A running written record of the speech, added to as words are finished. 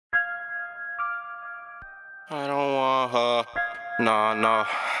I don't want her. Nah, nah.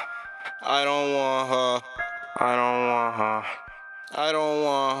 I don't want her. I don't want her. I don't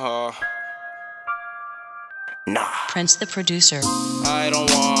want her. Nah. Prince the producer. I don't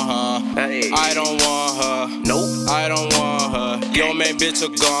want her. Hey. I don't want her. Nope. I don't want her. Yo, man, bitch, a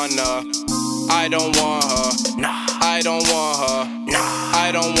goner. I don't want her. Nah. I don't want her. Nah.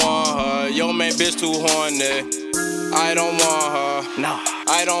 I don't want her. Yo, man, bitch, too horny. I don't want her. Nah.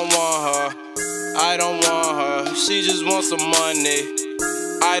 I don't want her. I don't want her. She just wants some money.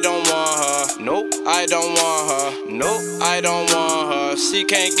 I don't want her. Nope. I don't want her. Nope. I don't want her. She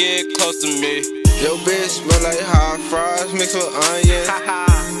can't get close to me. Yo bitch smell like hot fries mixed with onions.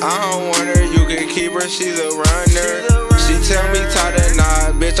 I don't want her, you can keep her, she's a runner. She tell me tie the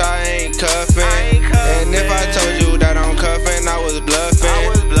knot, bitch I ain't cuffin'. And if I told you that I'm cuffin', I was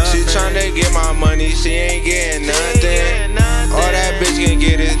bluffin'. She tryna get my money, she ain't getting nothing. All that bitch can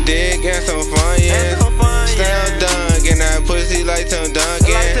get is dick and some funyuns. Slam dunk in that pussy like Tim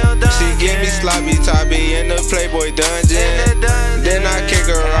Duncan. She give me sloppy toppy in the Playboy dungeon. Then I kick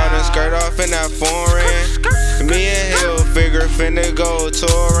her out and skirt off in that foreign. Me and Hilfigerr finna go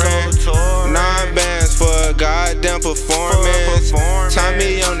touring. 9 bands for a goddamn performance.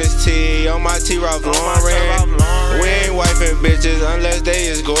 Tommy on this T, on my T-Ralph Lauren. We ain't wifing bitches unless they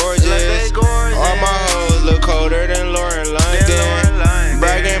is gorgeous. All my hoes look colder than Lauren London.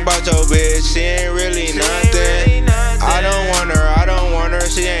 Bragging about your bitch, she ain't really nothing. I don't want her,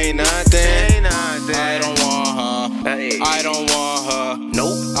 she ain't nothing. I don't want her. Hey. I don't want her.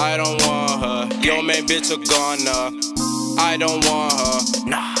 Nope. I don't want her. Yo, man, bitch, a goner. I don't want her.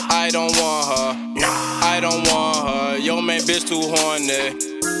 Nah. I don't want her. Nah. I don't want her. Yo, man, bitch, too horny.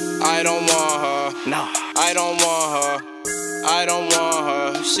 I don't want her. Nah. I don't want her. I don't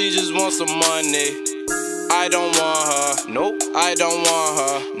want her. She just wants some money. I don't want her. Nope. I don't want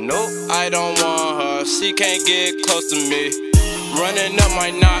her. Nope. I don't want her. She can't get close to me. Running up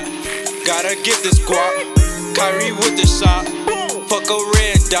my knot. Gotta get this guap. Kyrie with the shot. Fuck a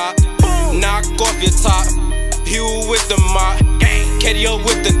red dot. Knock off your top. Hugh with the mop. KDO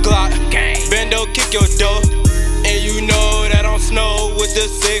with the Glock. Bendo kick your dough. And you know that I'm snow with the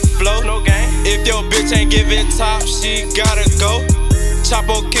sick flow. No gang. If your bitch ain't giving top, she gotta go.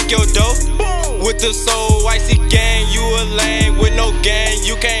 Chapo kick your dough. With the soul icy gang, you a lame with no gang.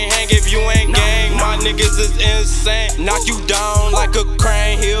 You can't hang if you ain't gang. My niggas is insane. Knock you down like a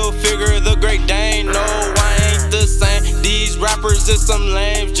crane. Hilfigerr the Great Dane. No, I ain't the same. These rappers is some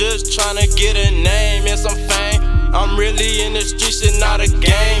lames, just tryna get a name and some fame. I'm really in the streets, shit not a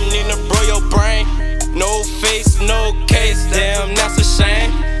game. Need to bro your brain. No face, no case. Damn, that's a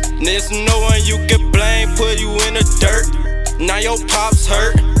shame. There's no one you can blame. Put you in the dirt. Now your pops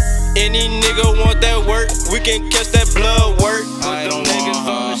hurt. Any nigga want that work, we can catch that blood work. I don't want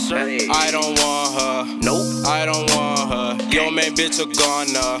her. I don't want her. Nope. I don't want her. Yo, man, bitch, a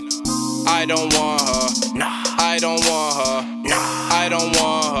goner. I don't want her. Nah. I don't want her. Nah. I don't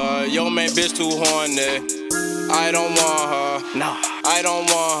want her. Yo, man, bitch, too horny. I don't want her. Nah. I don't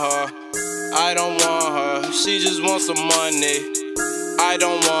want her. I don't want her. She just wants some money. I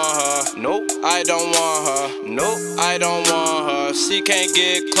don't want her. Nope. I don't want her. Nope. I don't want her. She can't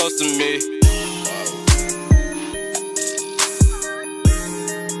get close to me.